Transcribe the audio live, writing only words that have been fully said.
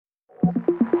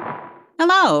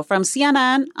Hello, from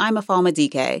CNN, I'm Afoma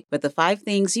DK with the 5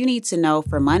 things you need to know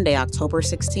for Monday, October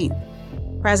 16th.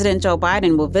 President Joe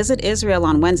Biden will visit Israel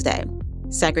on Wednesday.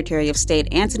 Secretary of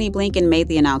State Antony Blinken made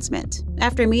the announcement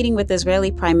after meeting with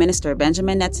Israeli Prime Minister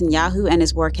Benjamin Netanyahu and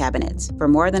his war cabinet for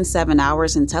more than 7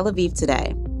 hours in Tel Aviv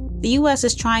today. The U.S.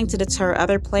 is trying to deter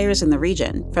other players in the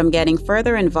region from getting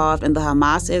further involved in the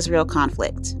Hamas-Israel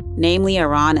conflict, namely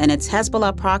Iran and its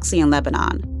Hezbollah proxy in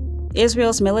Lebanon.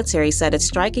 Israel's military said it's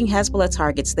striking Hezbollah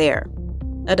targets there.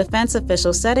 A defense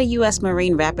official said a U.S.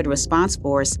 Marine Rapid Response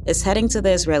Force is heading to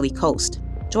the Israeli coast,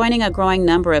 joining a growing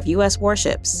number of U.S.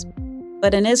 warships.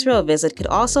 But an Israel visit could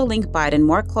also link Biden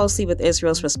more closely with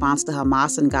Israel's response to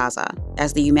Hamas in Gaza,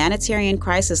 as the humanitarian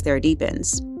crisis there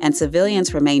deepens and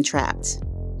civilians remain trapped.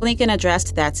 Blinken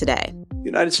addressed that today. The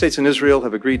United States and Israel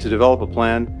have agreed to develop a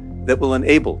plan that will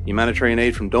enable humanitarian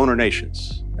aid from donor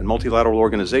nations and multilateral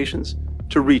organizations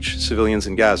to reach civilians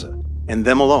in Gaza, and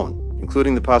them alone,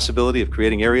 including the possibility of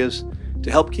creating areas to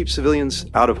help keep civilians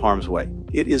out of harm's way.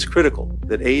 It is critical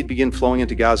that aid begin flowing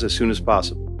into Gaza as soon as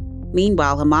possible.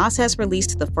 Meanwhile, Hamas has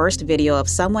released the first video of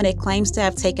someone it claims to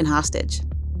have taken hostage.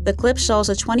 The clip shows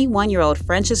a 21-year-old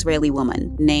French-Israeli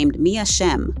woman named Mia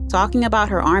Shem talking about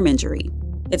her arm injury.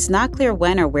 It's not clear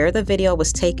when or where the video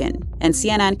was taken, and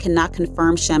CNN cannot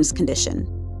confirm Shem's condition.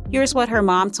 Here's what her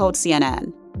mom told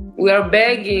CNN. We are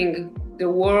begging the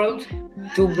world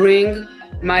to bring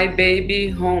my baby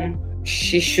home.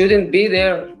 She shouldn't be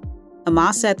there.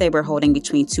 Hamas said they were holding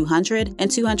between 200 and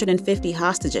 250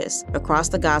 hostages across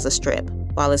the Gaza Strip,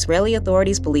 while Israeli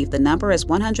authorities believe the number is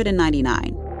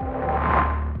 199.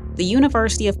 The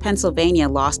University of Pennsylvania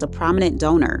lost a prominent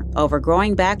donor over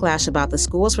growing backlash about the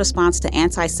school's response to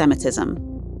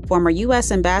anti-Semitism. Former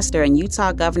U.S. Ambassador and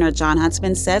Utah Governor Jon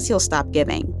Huntsman says he'll stop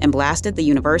giving and blasted the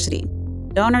university.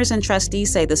 Donors and trustees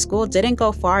say the school didn't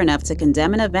go far enough to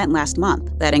condemn an event last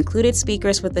month that included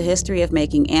speakers with the history of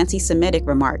making anti-Semitic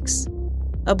remarks.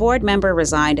 A board member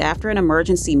resigned after an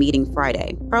emergency meeting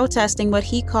Friday, protesting what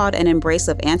he called an embrace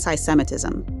of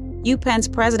anti-Semitism. UPenn's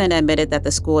president admitted that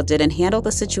the school didn't handle the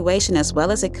situation as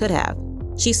well as it could have.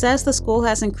 She says the school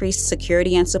has increased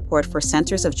security and support for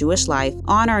centers of Jewish life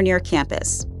on or near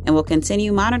campus and will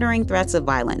continue monitoring threats of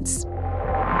violence.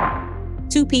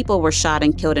 2 people were shot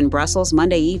and killed in Brussels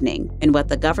Monday evening in what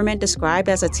the government described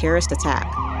as a terrorist attack.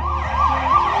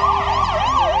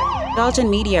 Belgian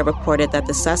media reported that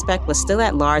the suspect was still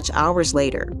at large hours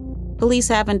later. Police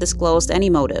haven't disclosed any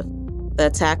motive. The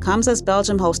attack comes as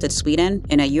Belgium hosted Sweden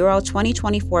in a Euro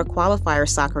 2024 qualifier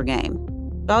soccer game.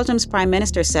 Belgium's prime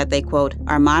minister said they, quote,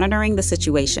 are monitoring the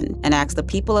situation and asked the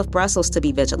people of Brussels to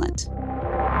be vigilant.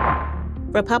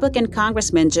 Republican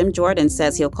Congressman Jim Jordan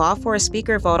says he'll call for a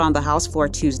speaker vote on the House floor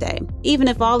Tuesday, even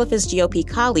if all of his GOP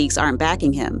colleagues aren't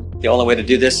backing him. The only way to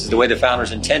do this is the way the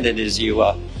founders intended, is you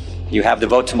have the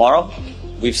vote tomorrow.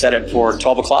 We've set it for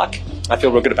 12 o'clock. I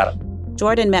feel real good about it.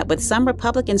 Jordan met with some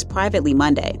Republicans privately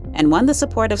Monday and won the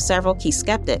support of several key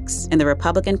skeptics in the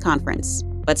Republican conference,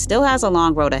 but still has a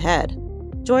long road ahead.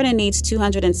 Jordan needs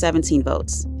 217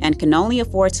 votes and can only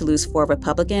afford to lose 4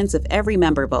 Republicans if every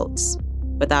member votes.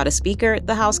 Without a speaker,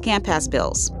 the House can't pass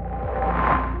bills.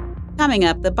 Coming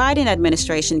up, the Biden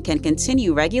administration can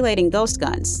continue regulating ghost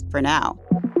guns for now.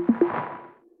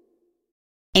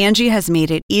 Angie has made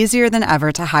it easier than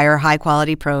ever to hire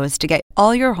high-quality pros to get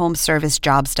all your home service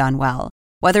jobs done well.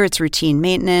 Whether it's routine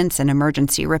maintenance, an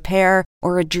emergency repair,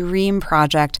 or a dream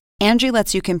project, Angie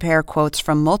lets you compare quotes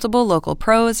from multiple local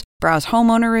pros, browse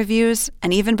homeowner reviews,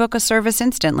 and even book a service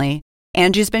instantly.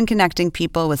 Angie's been connecting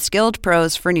people with skilled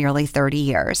pros for nearly 30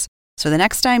 years. So the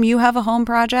next time you have a home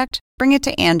project, bring it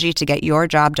to Angie to get your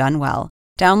job done well.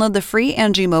 Download the free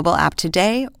Angie mobile app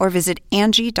today or visit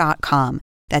Angie.com.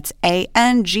 That's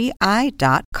ANGI.com.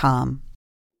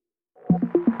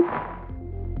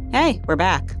 Hey, we're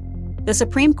back. The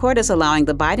Supreme Court is allowing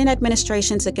the Biden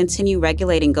administration to continue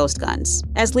regulating ghost guns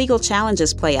as legal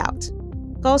challenges play out.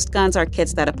 Ghost guns are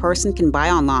kits that a person can buy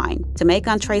online to make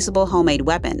untraceable homemade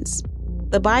weapons.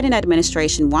 The Biden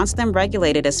administration wants them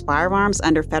regulated as firearms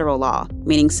under federal law,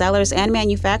 meaning sellers and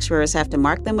manufacturers have to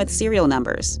mark them with serial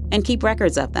numbers and keep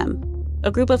records of them.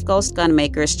 A group of ghost gun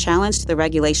makers challenged the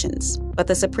regulations, but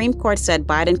the Supreme Court said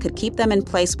Biden could keep them in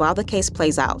place while the case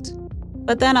plays out.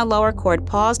 But then a lower court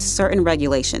paused certain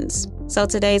regulations, so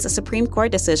today's Supreme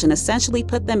Court decision essentially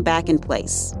put them back in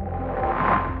place.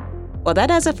 Well, that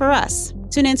does it for us.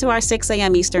 Tune into our 6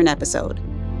 a.m. Eastern episode.